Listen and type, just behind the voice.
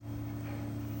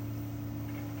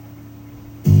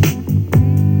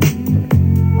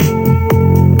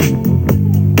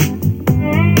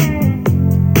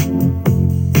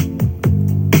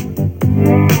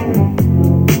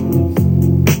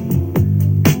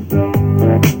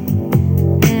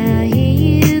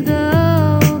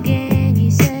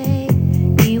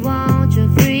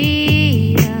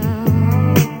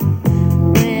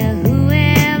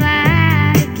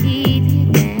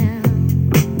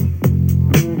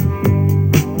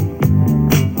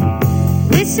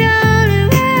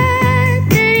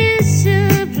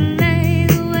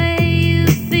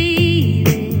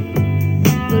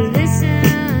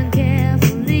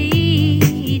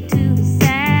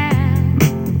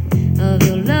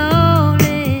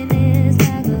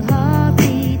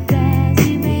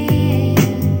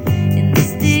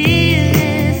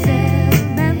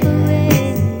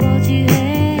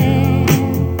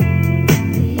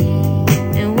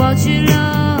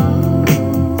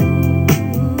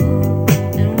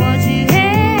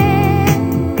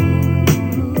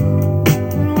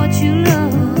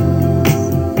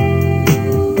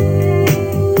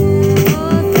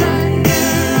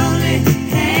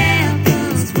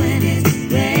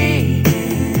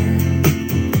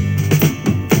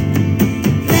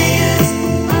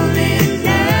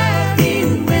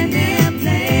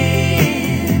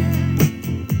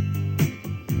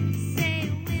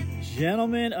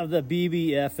the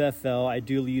BBFFL, I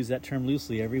do use that term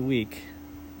loosely every week.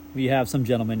 We have some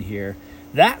gentlemen here.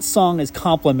 That song is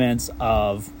compliments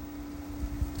of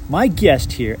my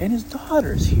guest here and his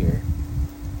daughter's here.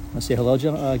 Want to say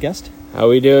hello, guest? How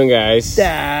we doing, guys?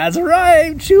 That's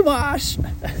right, Chumash.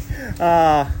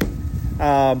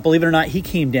 Believe it or not, he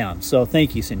came down. So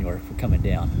thank you, Senor, for coming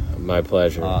down. My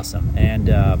pleasure. Awesome. And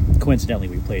coincidentally,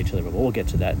 we play each other, but we'll get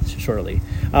to that shortly.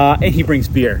 And he brings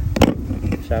beer.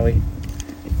 Shall we?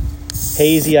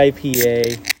 Hazy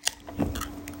IPA.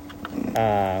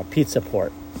 Pizza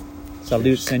Port.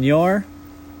 Salute, Senor.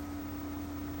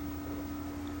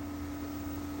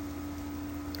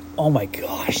 Oh my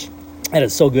gosh. That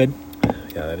is so good.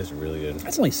 Yeah, that is really good.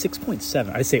 That's only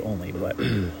 6.7. I say only, but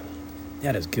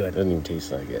that is good. Doesn't even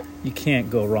taste like it. You can't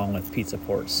go wrong with Pizza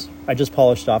Ports. I just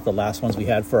polished off the last ones we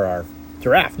had for our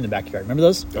giraffe in the backyard. Remember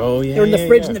those? Oh, yeah. They were in the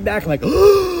fridge in the back. I'm like,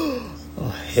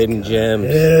 hidden gems.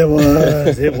 It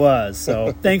was. It was.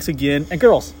 So thanks again. And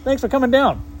girls, thanks for coming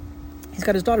down. He's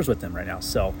got his daughters with him right now.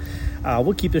 So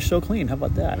we'll keep this show clean. How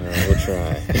about that? We'll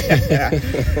try.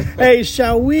 Hey,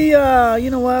 shall we?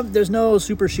 You know what? There's no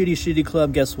super shitty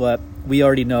club. Guess what? We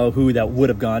already know who that would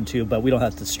have gone to, but we don't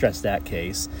have to stress that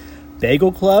case.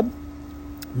 Bagel Club?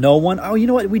 No one. Oh, you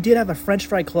know what? We did have a French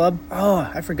Fry Club. Oh,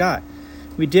 I forgot.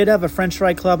 We did have a French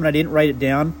Fry Club, and I didn't write it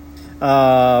down.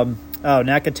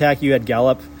 Knack Attack, you had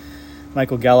Gallup,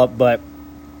 Michael Gallup, but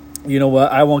you know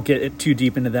what? I won't get too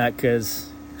deep into that because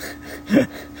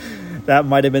that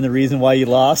might have been the reason why you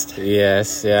lost.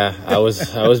 Yes, yeah. I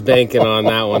was banking on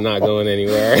that one not going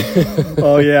anywhere.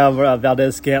 Oh, yeah.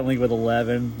 Valdez Scantling with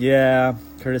 11. Yeah.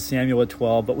 Curtis Samuel with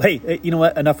 12. But wait, you know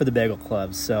what? Enough for the Bagel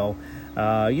Club. So,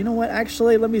 you know what?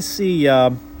 Actually, let me see.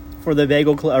 For the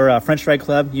Bagel Club or French Fry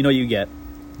Club, you know what you get.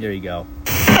 There you go.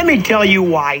 Let me tell you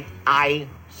why I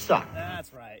suck.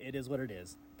 That's right. It is what it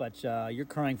is. But you're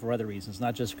crying for other reasons,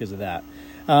 not just because of that.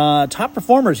 Top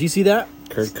performers, you see that?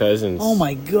 Kirk Cousins. Oh,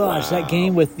 my gosh. Wow. That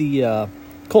game with the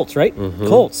Colts, right? Mm-hmm.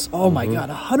 Colts. Oh, my God.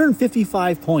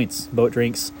 155 points, Boat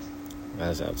Drinks.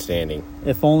 That's outstanding.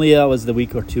 If only that was the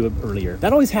week or two earlier.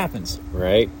 That always happens.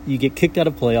 Right. You get kicked out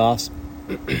of playoffs,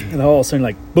 and all of a sudden,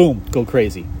 like, boom, go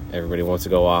crazy. Everybody wants to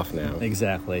go off now.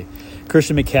 Exactly.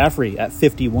 Christian McCaffrey at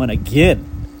 51 again.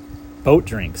 Boat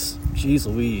Drinks. Jeez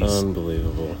Louise.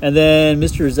 Unbelievable. And then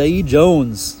Mr. Zay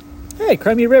Jones. Hey,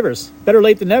 Crimea Rivers. Better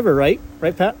late than never, right?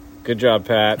 Right, Pat? Good job,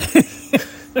 Pat.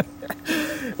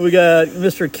 We got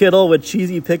Mr. Kittle with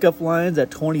cheesy pickup lines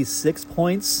at 26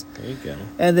 points. There you go.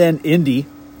 And then Indy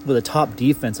with a top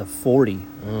defense of 40.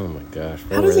 Oh, my gosh.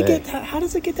 How does it get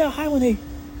that high when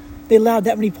they allowed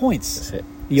that many points?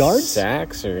 Yards?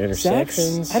 Sacks or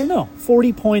interceptions? Sacks? I don't know.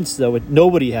 40 points, though.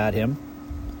 Nobody had him.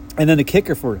 And then the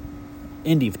kicker for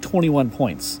Indy, 21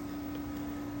 points.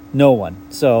 No one.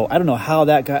 So I don't know how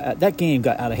that game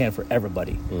got out of hand for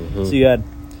everybody. Mm-hmm. So you had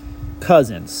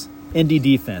Cousins, Indy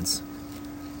defense,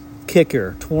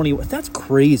 kicker, 20. That's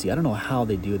crazy. I don't know how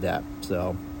they do that.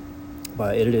 So,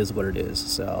 but it is what it is.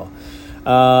 So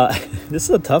this is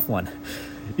a tough one.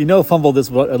 You know, Fumble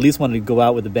at least wanted to go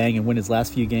out with a bang and win his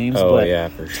last few games. Oh, but yeah,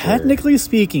 for sure. Technically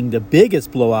speaking, the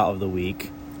biggest blowout of the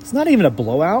week, it's not even a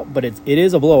blowout, but it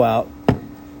is a blowout.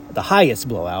 The highest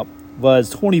blowout was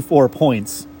 24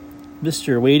 points.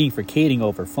 Mr. Waiting for Kading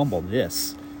over fumbled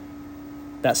this.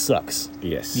 That sucks.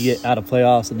 Yes. You get out of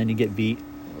playoffs and then you get beat.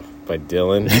 By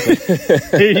Dylan.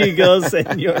 Here you go,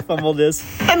 Senor Fumble this.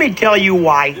 Let me tell you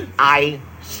why I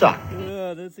suck.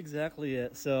 That's exactly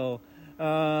it. So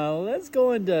let's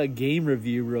go into game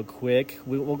review real quick.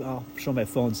 I'll show my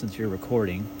phone since you're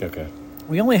recording. Okay.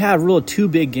 We only have really two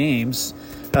big games.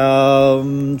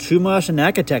 Chumash and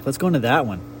Knack Attack. Let's go into that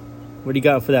one. What do you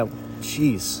got for that?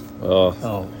 Jeez.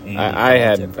 I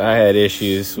had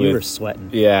issues with. You were sweating.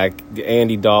 Yeah,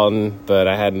 Andy Dalton, but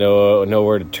I had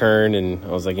nowhere to turn, and I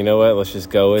was like, you know what? Let's just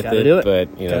go with it. Do it.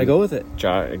 But gotta go with it.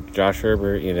 Josh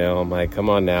Herbert. I'm like, come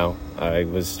on now. I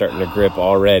was starting to grip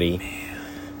already.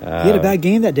 You had a bad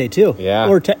game that day too. Yeah.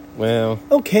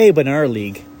 Okay, but in our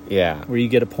league. Yeah. Where you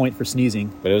get a point for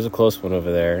sneezing. But it was a close one over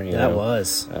there. That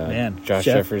was. Man. Josh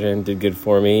Jefferson did good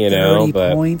for me, 30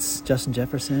 points. Justin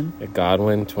Jefferson.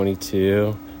 Godwin,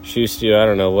 22. Schuster, I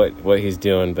don't know what he's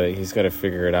doing, but he's got to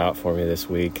figure it out for me this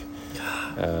week.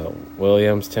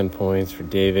 Williams, 10 points for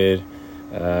David.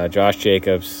 Josh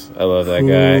Jacobs, I love that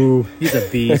guy. He's a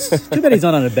beast. Too bad he's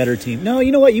not on a better team. No,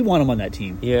 you know what? You want him on that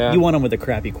team. Yeah. You want him with a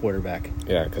crappy quarterback.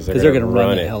 Yeah, because they're going to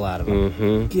run the hell out of him.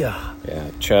 Mm-hmm. Yeah. Yeah,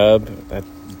 Chubb,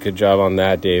 good job on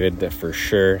that, David, for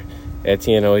sure.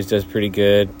 Etienne always does pretty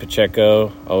good.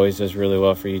 Pacheco always does really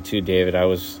well for you too, David. I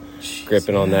was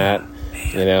gripping on that.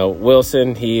 Man.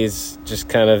 Wilson, he's just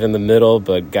kind of in the middle,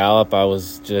 but Gallup, I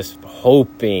was just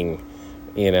hoping,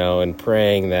 and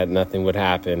praying that nothing would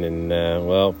happen. And,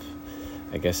 well,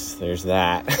 I guess there's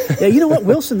that. Yeah, you know what,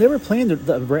 Wilson, they were playing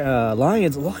the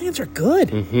Lions. The Lions are good.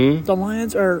 Mm-hmm. The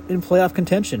Lions are in playoff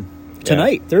contention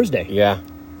tonight, Thursday. Yeah.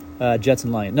 Jets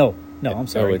and Lions. No, I'm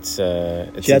sorry. Oh, it's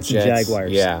Jets and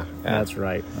Jaguars. Yeah. That's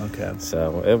right. Okay.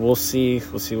 So we'll see.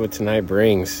 We'll see what tonight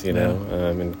brings,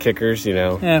 and kickers,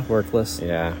 Worthless.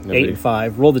 Yeah.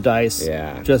 8-5. Roll the dice.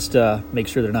 Yeah. Just make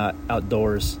sure they're not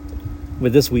outdoors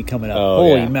with this week coming up. Oh,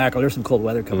 Holy yeah. mackerel, there's some cold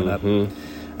weather coming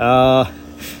Mm-hmm. up.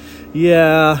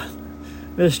 Yeah,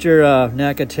 Mr.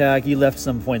 Knack Attack, he left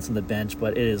some points on the bench,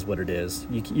 but it is what it is.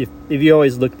 If you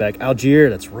always look back, Algier,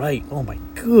 that's right. Oh, my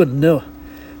goodness.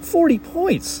 40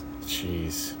 points.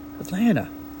 Jeez. Atlanta.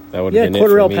 That would have been it for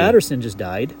Cordarrelle me. Patterson just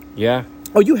died. Yeah.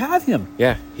 Oh, you have him.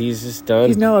 Yeah, he's just done.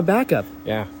 He's now a backup.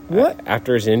 Yeah. What?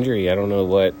 After his injury, I don't know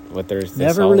what there's.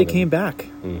 Never really came back.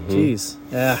 Mm-hmm. Jeez.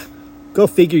 Yeah. Go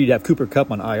figure you'd have Cooper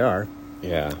Kupp on IR.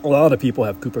 Yeah. A lot of people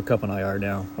have Cooper Kupp on IR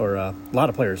now, or a lot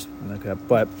of players on the Cup.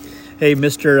 But, hey,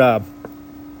 Mr.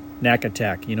 Knack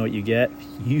Attack, you know what you get?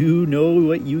 You know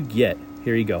what you get.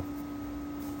 Here you go.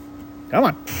 Come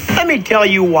on. Let me tell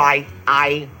you why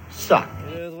I suck.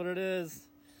 It is what it is.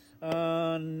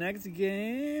 Next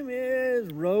game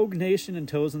is Rogue Nation and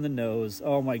Toes in the Nose.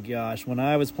 Oh, my gosh. When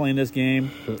I was playing this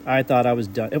game, I thought I was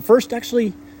done. At first,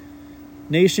 actually,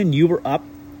 Nation, you were up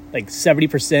like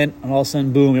 70%, and all of a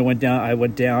sudden, boom, it went down. I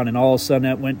went down, and all of a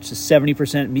sudden, it went to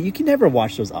 70%. You can never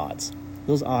watch those odds.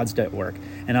 Those odds don't work.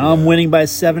 And I'm winning by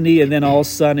 70, and then all of a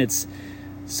sudden, it's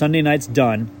Sunday night's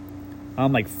done.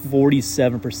 I'm like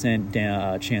 47%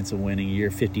 down, chance of winning.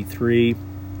 You're 53.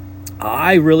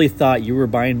 I really thought you were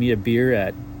buying me a beer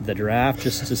at the draft,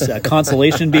 just a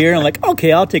consolation beer. I'm like,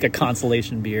 okay, I'll take a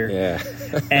consolation beer. Yeah.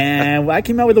 And I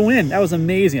came out with a win. That was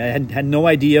amazing. I had no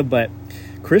idea, but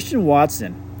Christian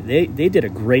Watson, they did a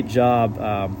great job.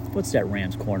 What's that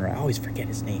Rams corner? I always forget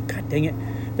his name. God dang it.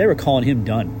 They were calling him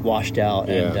done, washed out.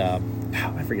 Yeah. And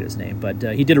I forget his name. But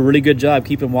he did a really good job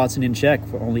keeping Watson in check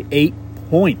for only 8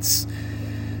 points.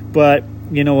 But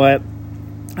you know what?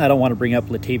 I don't want to bring up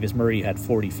Latavius Murray. He had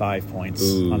 45 points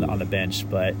on the bench.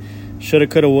 But shoulda,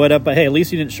 coulda, woulda. But, hey, at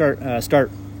least you didn't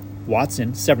start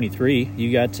Watson, 73.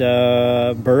 You got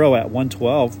Burrow at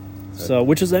 112. So,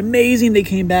 which is amazing they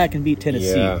came back and beat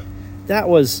Tennessee. Yeah. That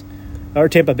was – or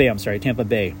Tampa Bay, I'm sorry, Tampa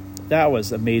Bay. That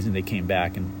was amazing they came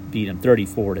back and beat him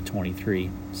 34-23.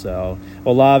 So,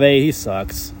 Olave, he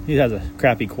sucks. He has a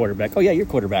crappy quarterback. Oh, yeah, your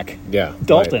quarterback. Yeah.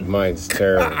 Dalton. Mine's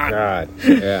terrible. God.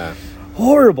 Yeah.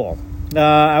 Horrible.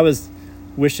 I was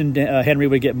wishing Henry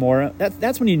would get more.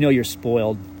 That's when you know you're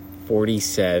spoiled.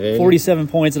 47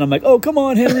 points, and I'm like, oh, come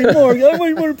on, Henry, more. I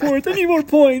want more points. I need more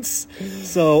points.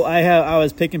 So I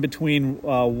was picking between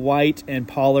White and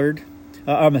Pollard.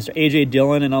 Mr. A.J.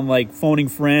 Dillon, and I'm like phoning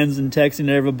friends and texting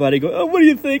everybody. Go, oh, what do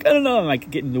you think? I don't know. I'm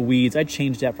like getting the weeds. I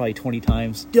changed that probably 20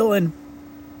 times. Dillon,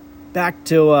 back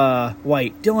to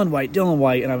White. Dillon, White.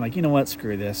 And I'm like, you know what?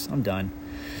 Screw this. I'm done.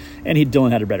 And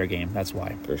Dillon had a better game. That's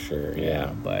why. For sure,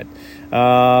 yeah. But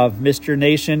Mr.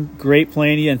 Nation, great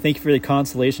playing you, and thank you for the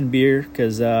consolation beer.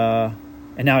 Because and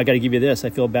now I got to give you this.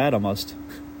 I feel bad almost.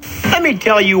 Let me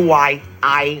tell you why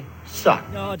I suck.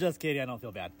 No, just kidding. I don't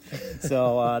feel bad.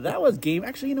 So that was game.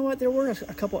 Actually, you know what? There were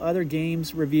a couple other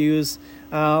games reviews.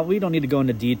 We don't need to go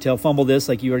into detail. Fumble this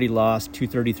like you already lost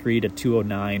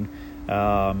 233-209.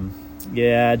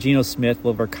 Yeah, Geno Smith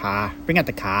over Carr. Bring out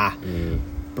the Carr.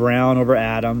 Brown over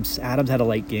Adams. Adams had a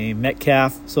late game.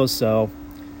 Metcalf, so.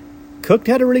 Cook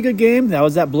had a really good game. That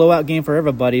was that blowout game for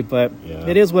everybody, but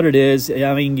It is what it is.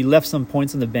 I mean, you left some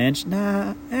points on the bench.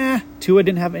 Tua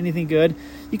didn't have anything good.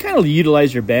 You kind of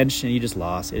utilized your bench, and you just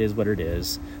lost. It is what it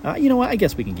is. You know what? I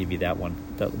guess we can give you that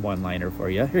one-liner for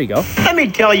you. Here you go. Let me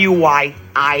tell you why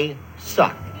I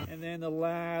suck. And then the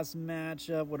last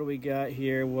matchup, what do we got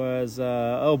here, was,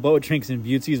 Boat Drinks and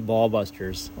Butsy's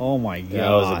Ballbusters. Oh, my gosh. That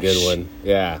was a good one.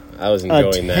 Yeah, I was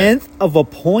enjoying that. 1/10 of a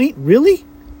point? Really?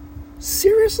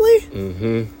 Seriously?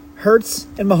 Mm-hmm. Hurts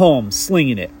and Mahomes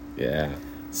slinging it. Yeah.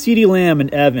 CeeDee Lamb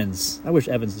and Evans. I wish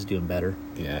Evans is doing better.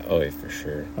 Yeah, oh, yeah, for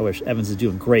sure. I wish Evans is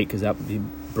doing great because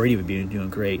Brady would be doing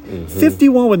great. Mm-hmm.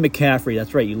 51 with McCaffrey.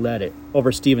 That's right, you led it.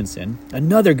 Over Stevenson.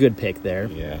 Another good pick there.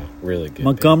 Yeah, really good.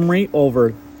 Montgomery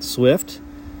over Swift.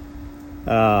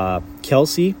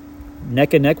 Kelsey,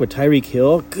 neck and neck with Tyreek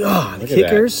Hill. God, the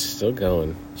kickers. Still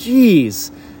going.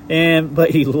 Jeez. But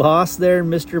he lost there,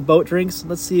 Mr. Boat Drinks.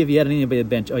 Let's see if he had anybody to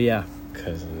bench. Oh, yeah.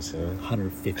 Cousins,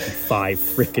 155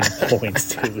 freaking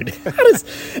points, dude.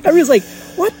 Everybody's like,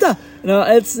 what the? No,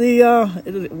 it's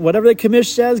the whatever the commish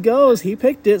says goes. He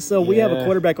picked it, so we have a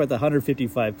quarterback with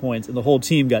 155 points, and the whole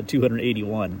team got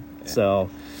 281. Yeah. So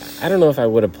I don't know if I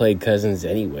would have played Cousins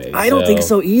anyway. I don't think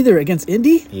so either against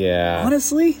Indy. Yeah.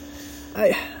 Honestly,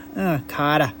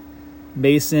 Kata,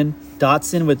 Mason,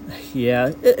 Dotson with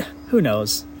who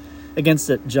knows? Against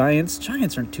the Giants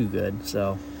aren't too good.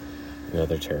 So No,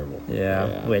 they're terrible.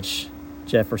 yeah. Which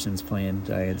Jefferson's playing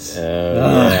Giants.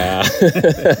 Yeah.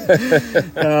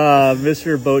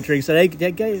 Mr. Boat Drink said, "Hey,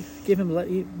 that guy, give him. Let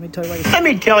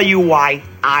me tell you why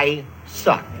I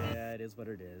suck." Yeah, it is what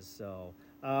it is. So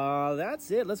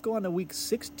that's it. Let's go on to Week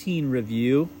 16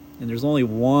 review. And there's only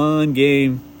one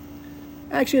game.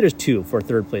 Actually, there's two for a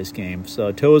third place game.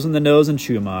 So Toes in the Nose and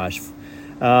Chumash.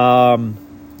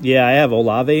 I have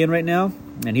Olave in right now,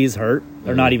 and he's hurt.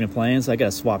 They're not even playing, so I got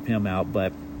to swap him out.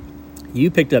 But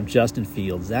you picked up Justin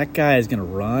Fields. That guy is going to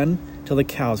run till the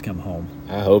cows come home.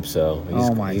 I hope so.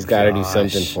 He's got to do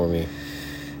something for me.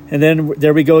 And then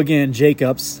there we go again.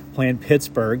 Jacobs playing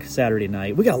Pittsburgh Saturday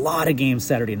night. We got a lot of games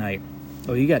Saturday night.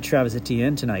 Oh, you got Travis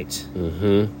Etienne tonight.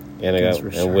 Mm-hmm. And I got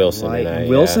Wilson tonight.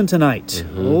 Wilson tonight.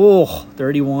 Mm-hmm. Oh,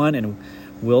 31 and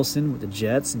Wilson with the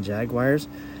Jets and Jaguars.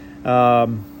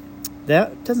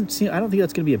 That doesn't seem. I don't think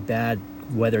that's going to be a bad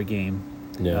weather game.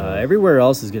 No. Everywhere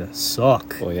else is going to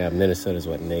suck. Well, yeah, Minnesota's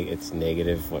it's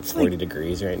negative 40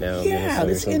 degrees right now. Yeah,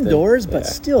 it's indoors, but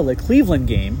still, the Cleveland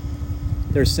game,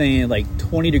 they're saying like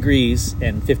 20 degrees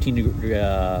and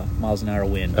 15 miles an hour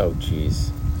wind. Oh,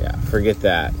 jeez. Yeah, forget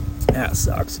that. That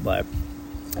sucks, but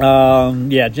you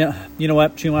know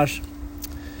what, Chumash?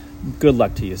 Good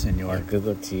luck to you, senor. Yeah, good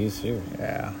luck to you, sir.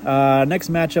 Yeah. Next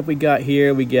matchup we got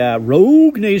here, we got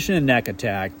Rogue Nation and Neck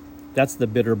Attack. That's the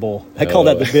Bitter Bowl. I call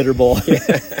that the Bitter Bowl.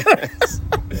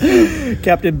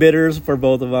 Captain Bitters for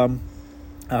both of them.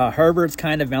 Herbert's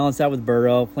kind of balanced out with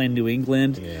Burrow playing New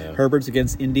England. Yeah. Herbert's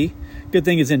against Indy. Good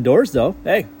thing it's indoors, though.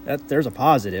 Hey, there's a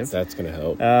positive. That's going to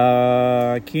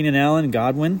help. Keenan Allen,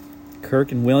 Godwin,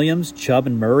 Kirk and Williams, Chubb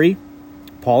and Murray,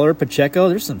 Pollard, Pacheco.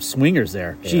 There's some swingers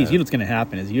there. Jeez, you know what's going to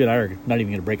happen is you and I are not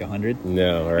even going to break 100.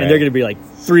 No, right. And they're going to be like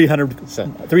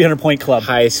 300-point club.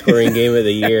 Highest scoring game of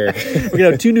the year. We're going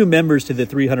to have 2 new members to the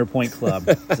 300-point club.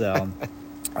 So,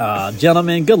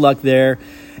 gentlemen, good luck there.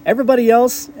 Everybody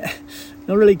else,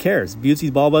 no really cares.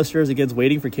 Butesy's Ballbusters against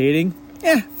Waiting for Kading.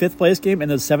 5th place game. And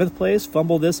the 7th place,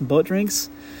 Fumble This and Boat Drinks.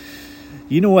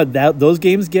 You know what those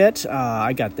games get?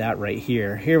 I got that right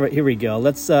here. Here we go.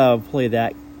 Let's play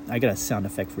that. I got a sound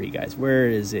effect for you guys. Where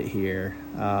is it here?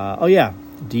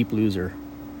 Deep Loser.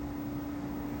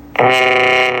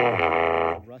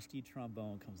 Rusty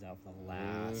trombone comes out for the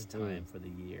last time for the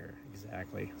year.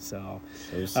 Exactly. So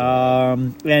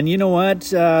and you know what?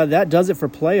 That does it for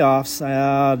playoffs.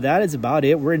 That is about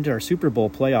it. We're into our Super Bowl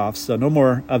playoffs, so no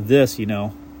more of this,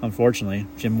 unfortunately.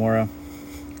 Jim Mora,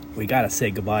 we got to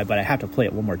say goodbye, but I have to play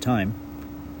it one more time.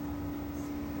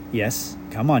 Yes.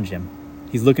 Come on, Jim.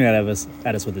 He's looking at us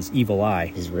with his evil eye.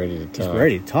 He's ready to talk. He's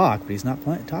ready to talk, but he's not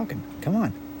talking. Come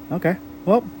on. Okay.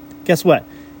 Well, guess what?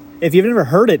 If you've never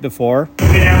heard it before...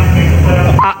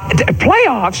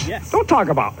 playoffs? Yes. Don't talk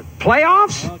about it.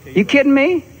 Playoffs? Okay, you kidding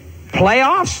me?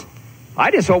 Playoffs?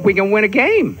 I just hope we can win a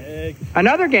game.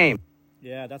 Another game.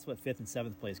 Yeah, that's what 5th and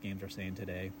 7th place games are saying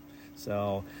today.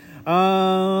 So,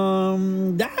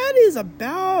 that is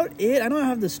about it. I don't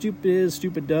have the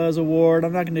Stupid Does award.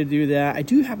 I'm not going to do that. I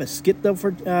do have a skit, though,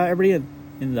 for everybody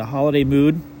in the holiday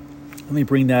mood. Let me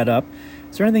bring that up.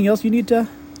 Is there anything else you need to...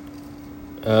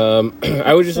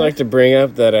 I would just like to bring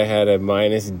up that I had a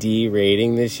 -D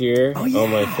rating this year on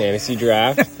my fantasy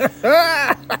draft.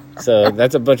 So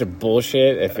that's a bunch of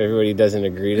bullshit if everybody doesn't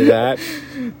agree to that.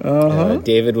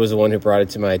 David was the one who brought it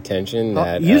to my attention.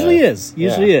 That Usually is.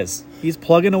 He's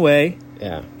plugging away.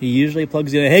 Yeah. He usually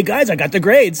plugs in. Hey, guys, I got the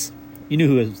grades. You knew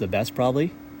who was the best,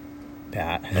 probably?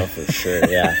 Pat. Oh, for sure.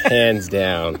 Yeah, hands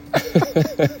down.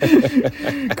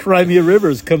 Crimea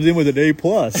Rivers comes in with an A+.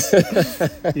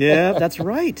 Yeah, that's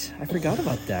right. I forgot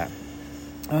about that.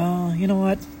 You know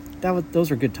what? Those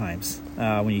were good times.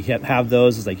 When you have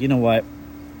those, it's like, you know what?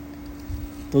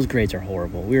 Those grades are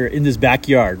horrible. We were in this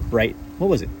backyard, right? What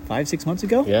was it, 5-6 months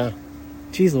ago? Yeah.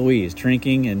 Jeez Louise,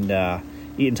 drinking and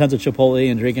eating tons of Chipotle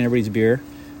and drinking everybody's beer.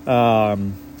 That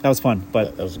was fun,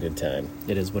 but that was a good time.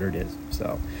 It is what it is.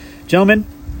 So, gentlemen,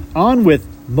 on with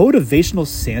Motivational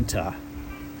Santa.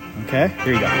 Okay,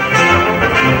 here you go.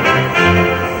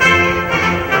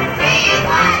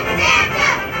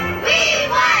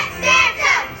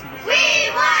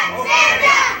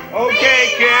 Okay,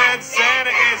 kids,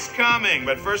 Santa is coming,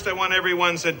 but first I want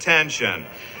everyone's attention.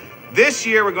 This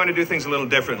year we're going to do things a little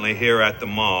differently here at the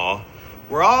mall.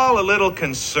 We're all a little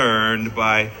concerned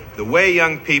by the way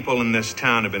young people in this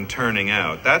town have been turning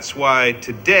out. That's why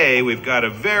today we've got a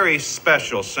very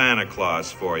special Santa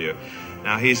Claus for you.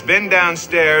 Now, he's been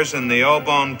downstairs in the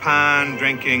Obon Pond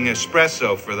drinking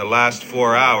espresso for the last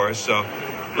 4 hours, so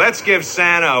let's give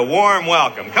Santa a warm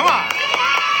welcome. Come on!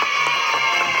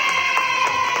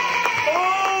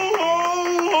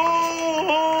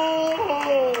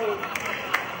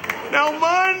 Now,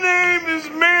 my name is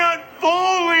Matt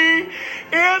Foley,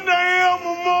 and I am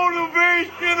a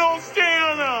motivational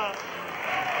Santa.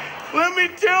 Let me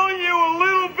tell you a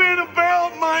little bit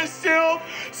about myself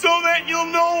so that you'll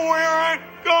know where I'm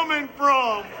coming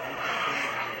from.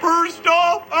 First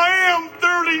off, I am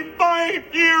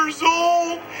 35 years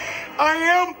old. I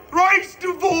am thrice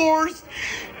divorced,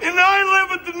 and I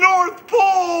live at the North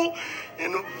Pole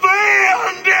in a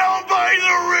van down by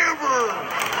the river.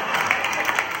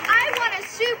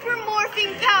 Super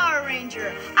morphing Power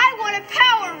Ranger. I want a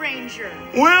Power Ranger.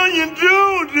 Well, you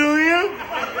do you?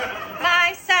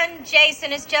 My son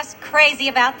Jason is just crazy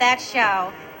about that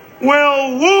show.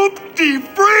 Well,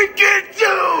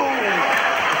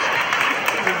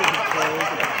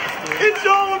 whoop-de-freaking-doo! It's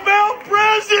all about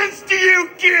presents to you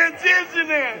kids,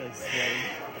 isn't it?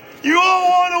 You all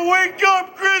want to wake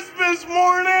up Christmas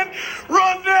morning,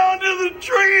 run down to the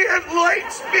tree at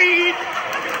light speed.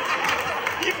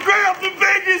 You grab the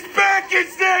biggest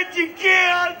package that you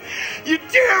can, you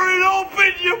tear it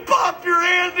open, you pop your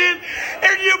hand in,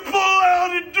 and you pull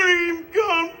out a dream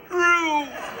come true.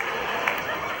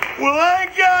 Well, I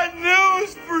got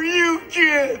news for you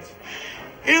kids.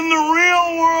 In the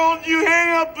real world, you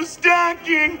hang up a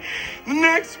stocking, the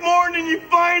next morning you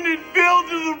find it filled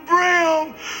to the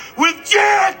brim with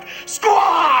jack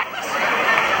squats.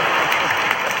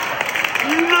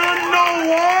 You don't know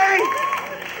why?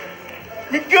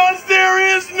 Because there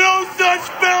is no such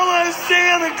fella as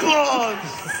Santa Claus.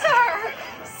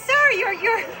 Sir, you're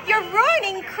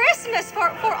ruining Christmas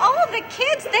for all the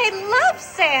kids. They love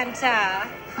Santa.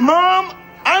 Mom,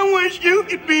 I wish you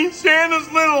could be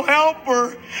Santa's little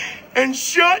helper and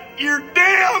shut your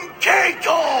damn cake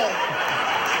hole.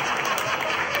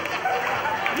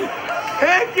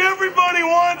 Heck, everybody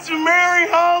wants a merry,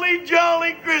 holly,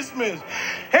 jolly Christmas.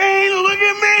 Hey, look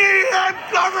at me. I'm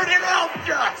covered in elf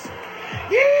dust.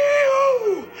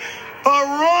 Ew!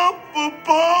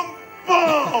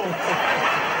 A-rump-a-bum-bum!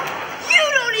 You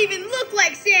don't even look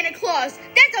like Santa Claus.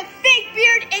 That's a fake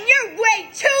beard and you're way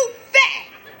too fat.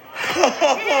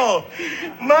 Oh,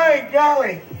 my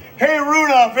golly. Hey,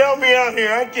 Rudolph, help me out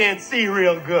here. I can't see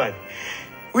real good.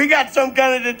 We got some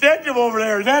kind of detective over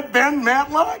there. Is that Ben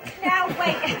Matlock? Now,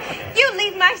 wait. You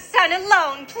leave my son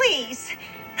alone, please.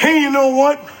 Hey, you know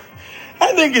what?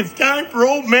 I think it's time for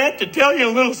old Matt to tell you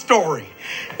a little story.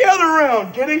 Gather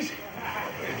around, kiddies.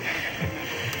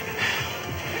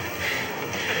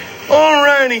 All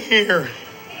righty here.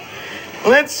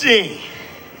 Let's see.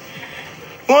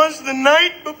 Was the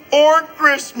night before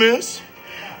Christmas,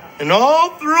 and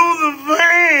all through the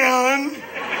van,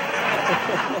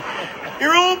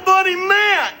 your old buddy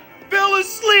Matt fell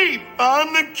asleep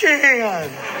on the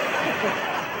can.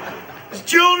 His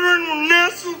children were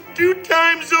nestled 2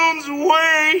 time zones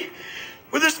away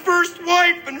with his first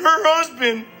wife and her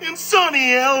husband in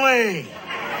sunny L.A.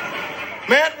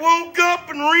 Matt woke up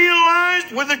and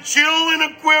realized with a chill and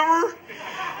a quiver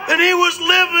that he was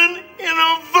living in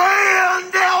a van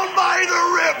down by the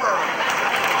river.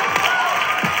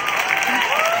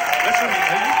 Listen.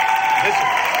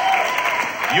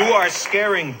 You are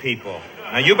scaring people.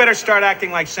 Now, you better start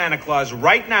acting like Santa Claus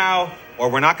right now, or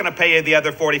we're not going to pay you the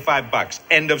other $45.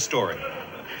 End of story.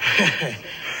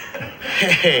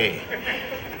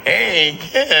 Hey,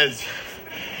 kids.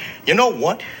 You know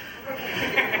what?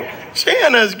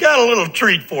 Santa's got a little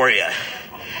treat for you.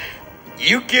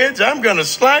 You kids, I'm going to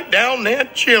slide down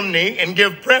that chimney and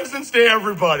give presents to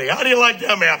everybody. How do you like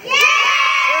them apples? Yay!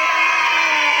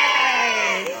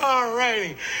 All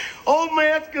righty. Old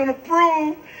Matt's going to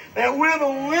prove that with a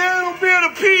little bit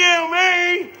of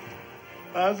PMA,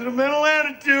 positive mental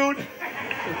attitude,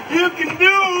 you can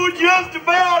do just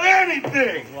about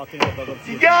anything.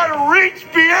 You got to reach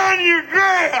beyond your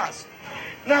grasp.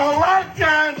 Now, a lot of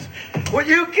times, what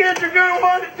you kids are going to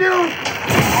want to do...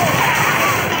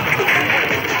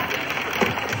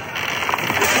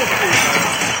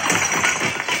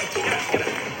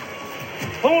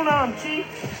 Hold on, Chief.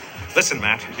 Listen,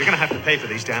 Matt, you're going to have to pay for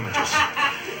these damages.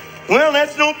 Well,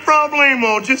 that's no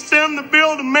problemo. Just send the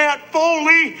bill to Matt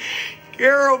Foley,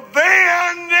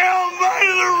 caravan down by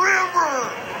the river.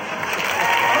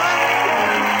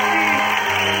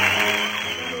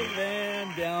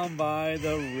 Caravan down by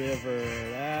the river.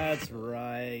 That's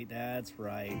right.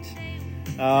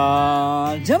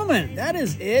 Gentlemen, that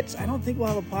is it. I don't think we'll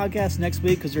have a podcast next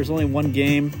week because there's only one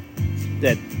game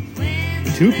that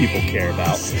 2 people care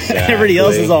about. Exactly. Everybody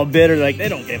else is all bitter, like they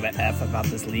don't give a F about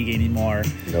this league anymore.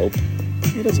 Nope.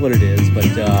 It is what it is, but for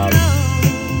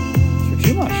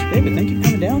Chumash, David, thank you for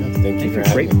coming down. Thank you for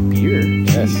great having beer.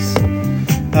 Yes.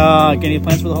 Got any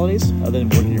plans for the holidays other than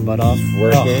working your butt off?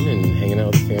 Working and hanging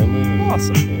out with the family. And,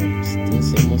 Awesome. Just doing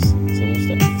same old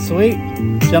stuff. Sweet.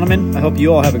 Gentlemen, I hope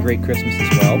you all have a great Christmas as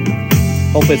well.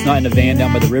 Hopefully it's not in a van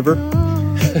down by the river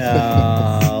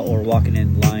or walking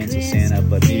in lines with Santa,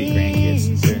 but maybe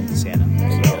grandkids turning to Santa.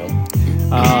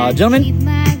 Gentlemen,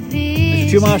 Mr.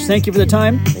 Chumash, thank you for the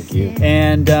time. Thank you.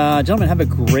 And gentlemen, have a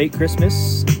great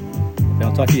Christmas. If I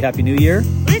don't talk to you, Happy New Year.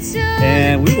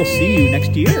 And we will see you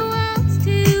next year.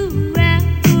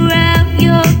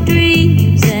 Your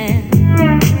dreams